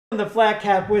The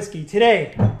Flatcap Whisky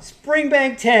today,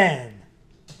 Springbank 10,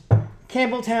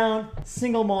 Campbelltown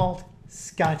single malt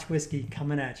Scotch whiskey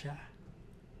coming at ya.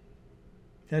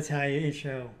 That's how you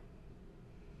intro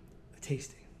a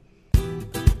tasting.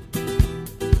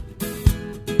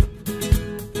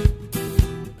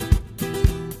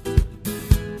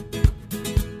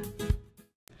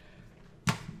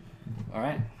 All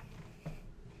right.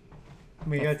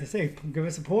 What you got to say? Give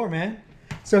us a pour, man.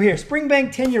 So here,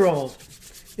 Springbank 10-year-old.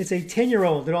 It's a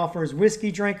 10-year-old that offers whiskey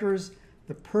drinkers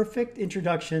the perfect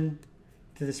introduction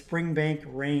to the Springbank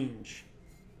range.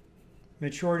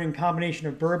 Matured in combination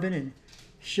of bourbon and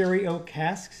sherry oak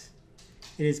casks,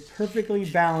 it is perfectly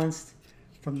balanced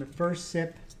from the first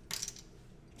sip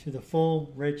to the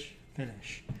full, rich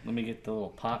finish. Let me get the little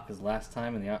pop, because last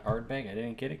time in the art bag I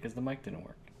didn't get it because the mic didn't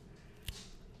work.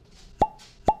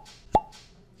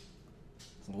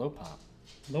 It's a low pop.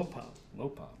 Low pop. Low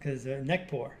pop. Because neck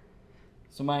pour.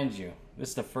 So mind you, this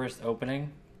is the first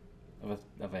opening of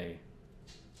a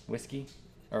whiskey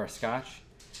or a scotch.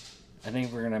 I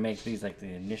think we're gonna make these like the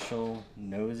initial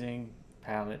nosing,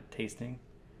 palate, tasting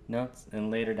notes,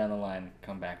 and later down the line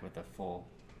come back with the full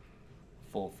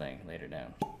thing later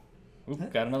down.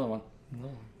 Oop, got another one.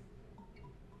 No.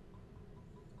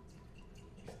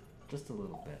 Just a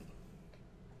little bit.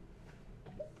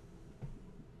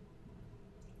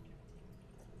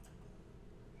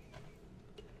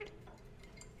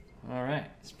 All right.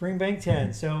 Springbank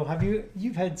 10. So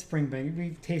you've had Springbank?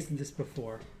 We've tasted this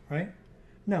before, right?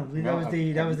 No, that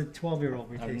was the 12-year-old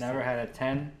we tasted. I've never had a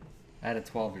 10. I had a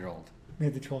 12-year-old. We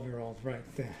had the 12-year-old,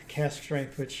 right? The cask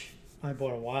strength, which I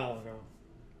bought a while ago.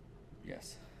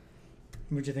 Yes.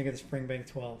 What'd you think of the Springbank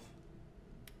 12?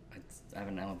 I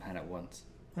haven't had it once.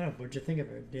 I don't know. What'd you think of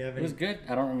it? Do you have It was good.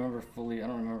 I don't remember fully. I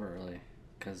don't remember really,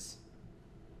 because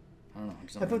I don't know.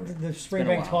 I thought the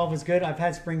Springbank 12 was good. I've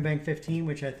had Springbank 15,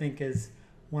 which I think is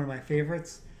one of my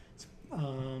favorites.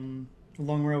 Long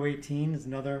Row 18 is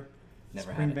another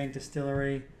Springbank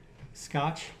Distillery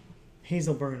Scotch.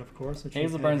 Hazelburn, of course.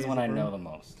 Hazelburn's one I know the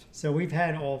most. So we've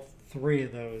had all three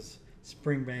of those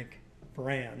Springbank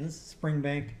brands.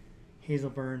 Springbank,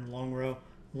 Hazelburn, Long Row.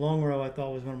 Long Row I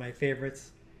thought was one of my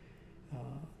favorites.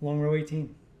 Long Row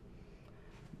 18.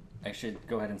 I should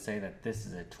go ahead and say that this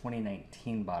is a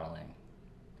 2019 bottling.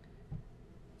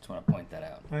 Just want to point that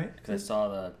out. All right. Because I saw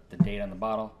the date on the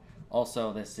bottle.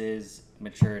 Also, this is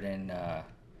matured in a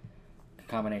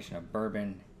combination of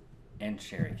bourbon and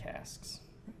sherry casks.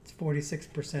 It's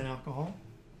 46% alcohol.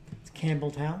 It's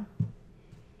Campbelltown,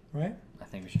 right? I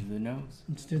think we should do the nose.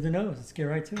 Let's do the nose. Let's get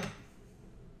right to it.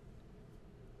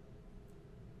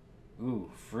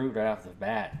 Ooh, fruit right off the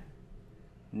bat.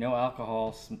 No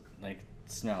alcohol,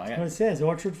 smell. That's what it says.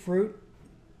 Orchard fruit,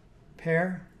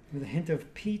 pear, with a hint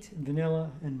of peat,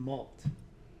 vanilla, and malt.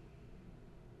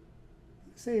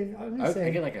 I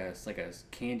get like a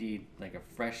candy, like a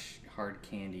fresh, hard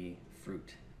candy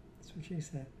fruit. That's what she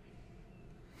said.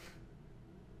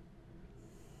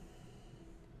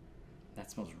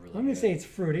 That smells really good. I'm going to say it's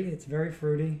fruity. It's very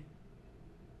fruity.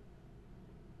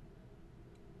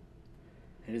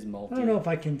 It is malty. I don't know if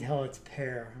I can tell it's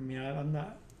pear. I mean, I'm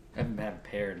not. I haven't had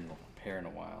pear in a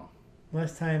while.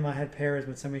 Last time I had pear is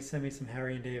when somebody sent me some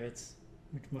Harry and Davids,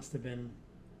 which must have been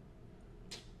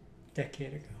a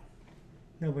decade ago.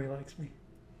 Nobody likes me.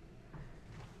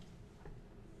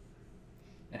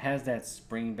 It has that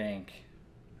Springbank.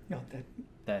 No,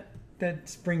 that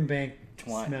Springbank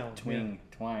smell.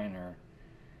 Twine or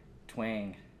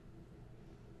twang.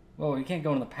 Whoa, you can't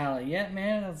go in the palate yet,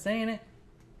 man. I'm saying it.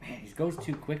 Man, he goes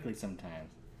too quickly sometimes.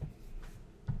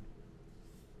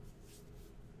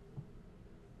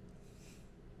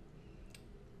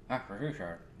 Ah, for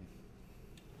sure.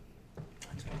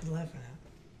 That's what I was laughing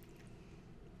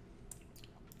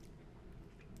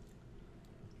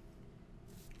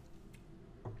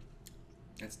at.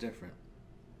 That's different.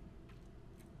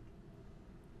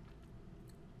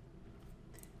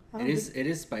 It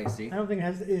is spicy. I don't think it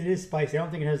has. It is spicy. I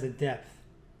don't think it has the depth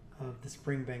of the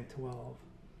Springbank 12.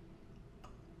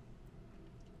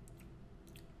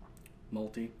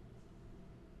 Malty.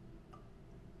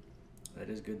 That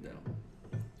is good though.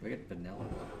 Do I get vanilla?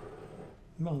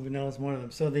 Well, vanilla is one of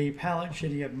them. So the palate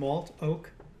should have malt,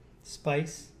 oak,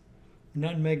 spice,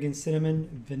 nutmeg and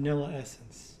cinnamon, vanilla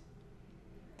essence.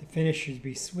 The finish should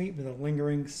be sweet with a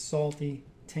lingering salty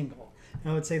tingle.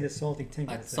 And I would say the salty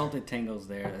tingle. Salty tingle's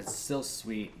there. It's still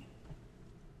sweet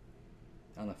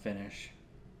on the finish.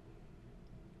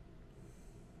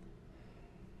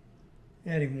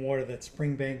 Adding water, that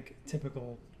Springbank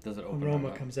typical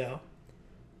aroma comes out.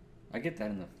 I get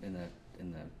that in the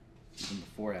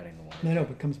before adding the water. No, it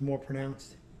becomes more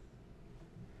pronounced.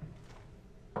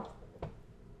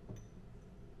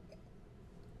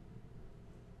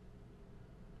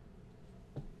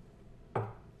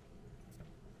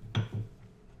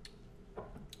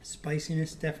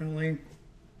 spiciness, definitely.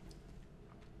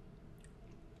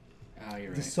 Oh,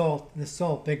 you're The right. the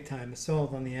salt, big time. The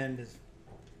salt on the end is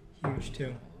huge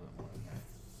too.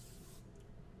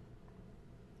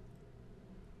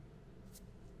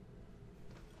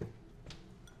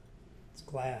 It's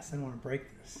glass. I don't want to break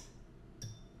this.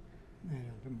 Add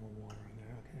a bit more water in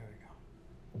there. Okay, there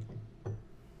we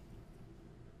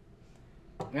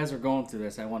go. As we're going through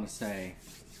this, I want to say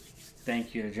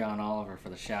thank you to John Oliver for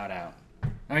the shout out.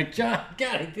 All right, John.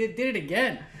 God, he did it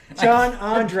again. John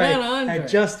Andre at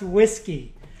Just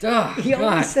Whiskey. Oh, He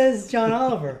always says John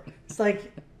Oliver. It's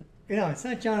like, it's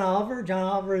not John Oliver. John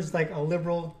Oliver is like a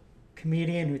liberal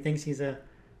comedian who thinks he's a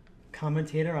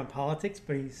commentator on politics,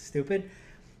 but he's stupid.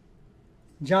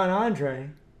 John Andre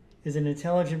is an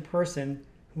intelligent person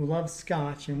who loves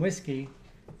scotch and whiskey,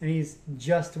 and he's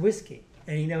just whiskey,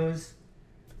 and he knows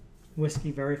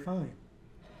whiskey very fine.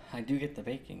 I do get the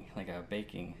baking,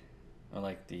 or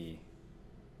like the,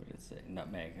 what did it say,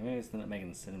 nutmeg. Maybe it's the nutmeg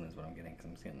and the cinnamon is what I'm getting, because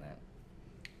I'm just getting that.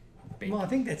 Bacon. Well, I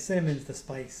think that cinnamon's the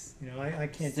spice. I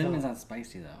can't Cinnamon's tell. not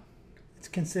spicy though. It's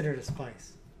considered a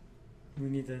spice. We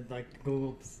need to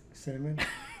Google cinnamon.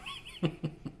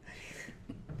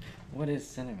 What is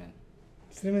cinnamon?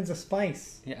 Cinnamon's a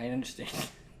spice. Yeah, I understand.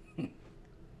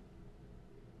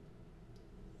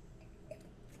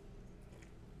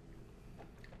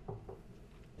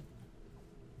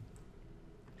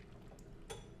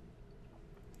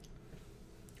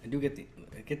 I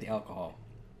get the alcohol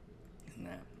in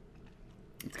that.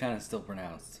 It's kind of still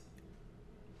pronounced.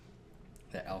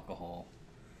 That alcohol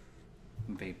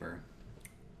vapor.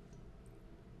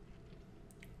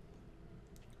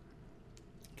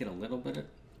 Get a little bit of.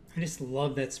 I just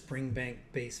love that Springbank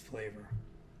base flavor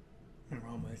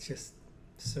aroma. It's just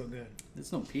so good.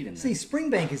 There's no peat in this. See,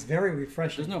 Springbank is very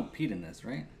refreshing. There's no peat in this,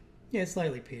 right? Yeah, it's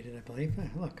slightly peated, I believe.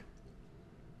 Look,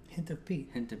 hint of peat.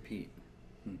 Hint of peat.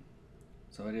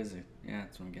 So it is. Yeah,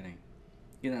 that's what I'm getting.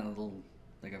 Getting that little,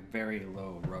 like a very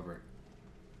low rubber.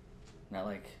 Not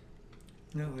like.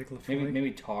 No, like Lafroy.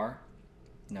 Maybe tar.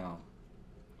 No.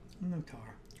 No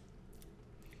tar.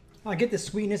 I get the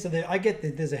sweetness of I get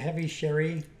that there's a heavy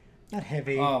sherry. Not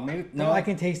heavy. Oh, maybe no. I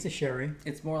can taste the sherry.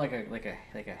 It's more like a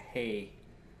hay,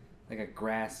 like a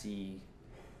grassy,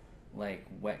 like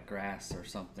wet grass or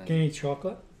something. Get any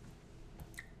chocolate?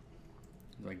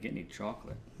 Do I get any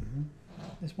chocolate? Mm-hmm.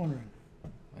 Just wondering.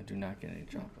 I do not get any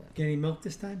chocolate. Get any milk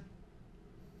this time?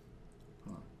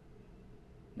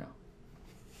 No.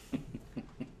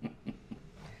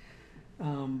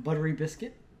 Buttery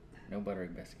biscuit? No buttery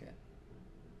biscuit.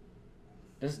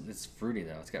 It's fruity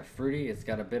though. It's got fruity. It's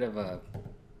got a bit of a.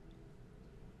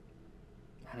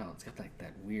 I don't know. It's got like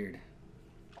that weird.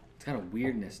 It's got a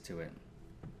weirdness to it.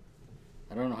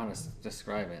 I don't know how to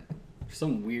describe it. There's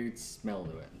some weird smell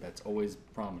to it that's always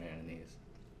prominent in these.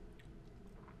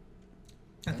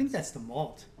 I think that's the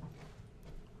malt.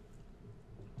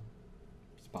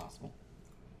 It's possible.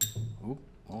 Oop!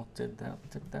 Well, tipped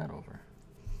that over.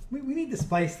 We need to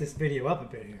spice this video up a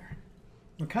bit here.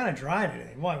 We're kind of dry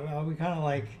today. Why? Are we kind of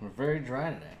like... We're very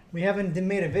dry today. We haven't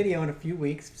made a video in a few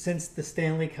weeks since the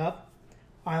Stanley Cup.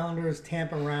 Islanders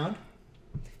Tampa round.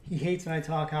 He hates when I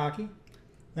talk hockey.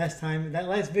 That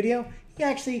last video, he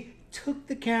actually took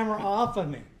the camera off of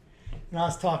me. And I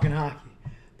was talking hockey.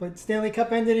 But Stanley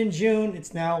Cup ended in June.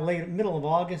 It's now middle of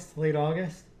August, late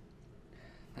August.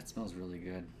 That smells really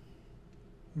good.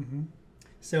 Mm-hmm.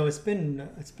 So it's been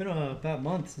about a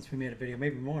month since we made a video,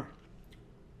 maybe more.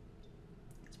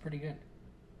 It's pretty good.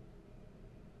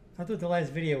 I thought the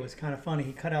last video was kind of funny.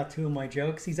 He cut out 2 of my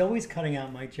jokes. He's always cutting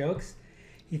out my jokes.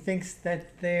 He thinks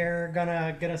that they're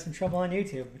gonna get us in trouble on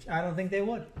YouTube, which I don't think they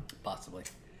would. Possibly.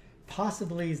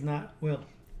 Possibly is not will.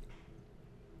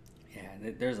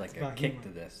 Yeah, there's like a kick to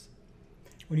this.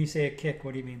 When you say a kick,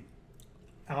 what do you mean?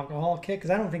 Alcohol kick?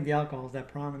 Because I don't think the alcohol is that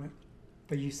prominent.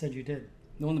 But you said you did.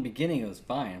 No, in the beginning it was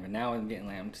fine, but now I'm getting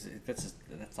like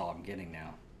that's all I'm getting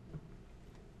now.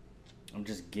 I'm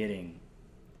just getting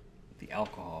the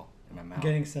alcohol in my mouth. I'm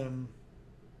getting some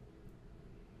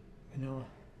vanilla.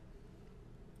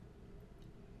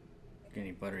 Get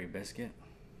any buttery biscuit?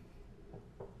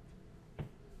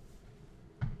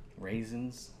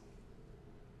 Raisins?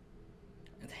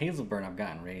 At Hazelburn, I've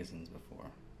gotten raisins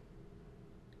before.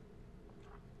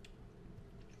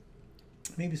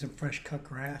 Maybe some fresh cut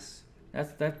grass.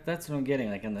 That's what I'm getting.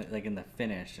 Like in the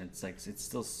finish, it's like it's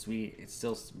still sweet. It's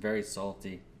still very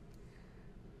salty,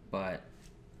 but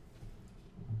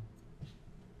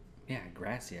yeah,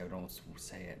 grassy. I would almost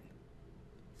say it.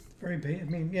 Very big. I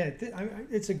mean, yeah,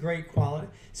 it's a great quality.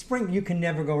 Spring, you can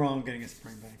never go wrong getting a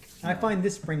Springbank. No. I find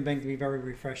this Springbank to be very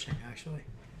refreshing, actually.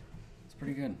 It's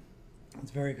pretty good.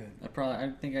 It's very good.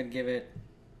 I think I'd give it.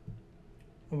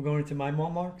 We're going into my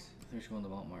malt marks. I think we should go on the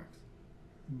malt marks.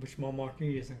 Which malt mark are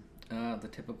you using? The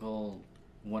typical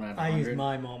 1 out of 100. I use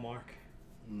my malt mark.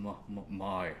 My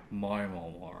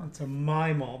malt mark. It's a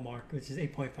my malt mark, which is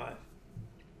 8.5.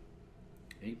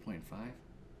 8.5.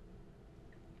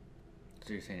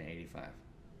 So you're saying 85.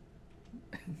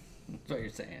 That's what you're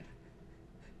saying.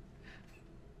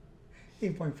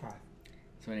 8.5.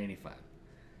 So an 85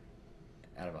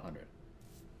 out of 100.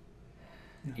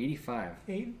 No. 85.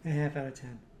 8.5 out of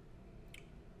 10.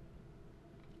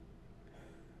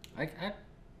 I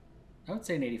would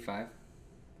say an 85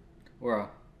 or a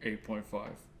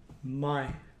 8.5.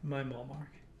 My malt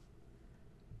mark.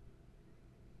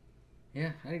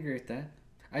 Yeah, I'd agree with that.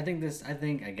 I think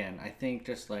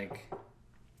just like, I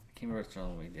can't remember which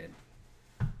one we did.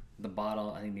 The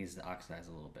bottle, I think, needs to oxidize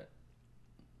a little bit.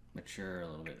 Mature a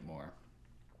little bit more.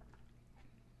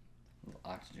 A little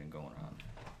oxygen going on.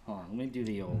 Hold on, let me do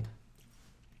the old.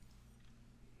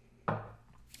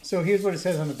 So here's what it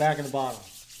says on the back of the bottle.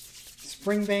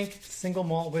 Springbank single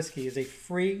malt whiskey is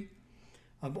free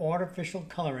of artificial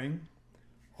coloring.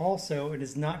 Also, it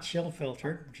is not chill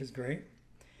filtered, which is great.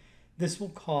 This will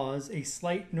cause a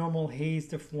slight normal haze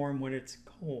to form when it's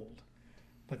cold,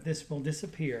 but this will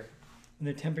disappear when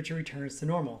the temperature returns to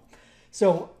normal.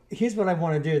 So here's what I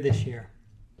want to do this year.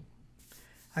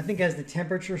 I think as the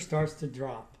temperature starts to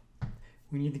drop,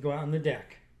 we need to go out on the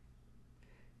deck,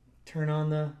 turn on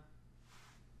the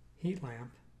heat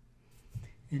lamp,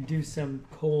 and do some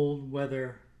cold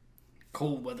weather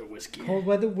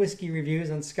whiskey reviews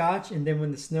on Scotch. And then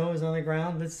when the snow is on the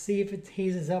ground, let's see if it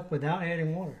hazes up without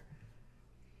adding water.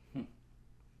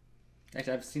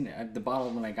 Actually, I've seen it. The bottle,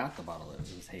 when I got the bottle, it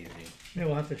was hazy. Yeah,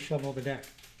 we'll have to shovel the deck.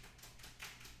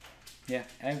 Yeah,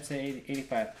 I would say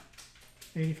 85.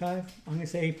 85? I'm going to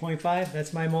say 8.5.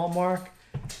 That's my malt mark.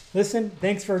 Listen,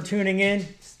 thanks for tuning in.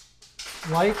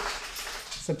 Like,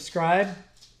 subscribe,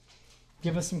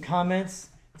 give us some comments.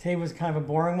 Today was kind of a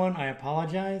boring one. I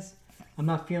apologize. I'm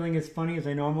not feeling as funny as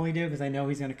I normally do because I know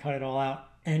he's going to cut it all out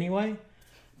anyway.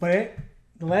 But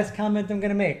the last comment I'm going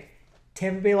to make.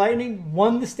 Tampa Bay Lightning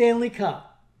won the Stanley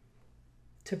Cup.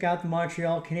 Took out the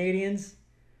Montreal Canadiens.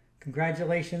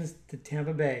 Congratulations to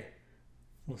Tampa Bay.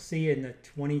 We'll see you in the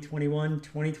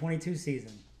 2021-2022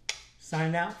 season.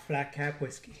 Signing out, Flatcap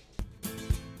Whisky.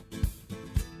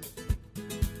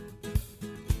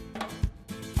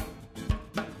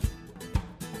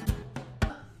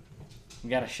 We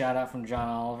got a shout out from John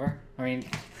Oliver. Sorry.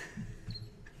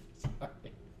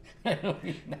 I don't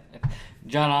mean that.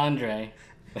 John Andre.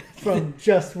 From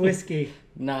Just Whiskey.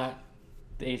 Not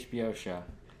the HBO show.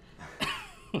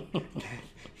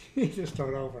 You need to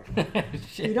start over.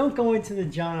 You don't go into the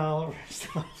John Oliver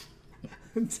stuff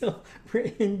until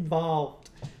we're involved.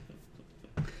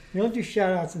 You don't do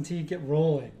shout outs until you get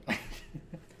rolling.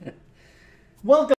 Welcome.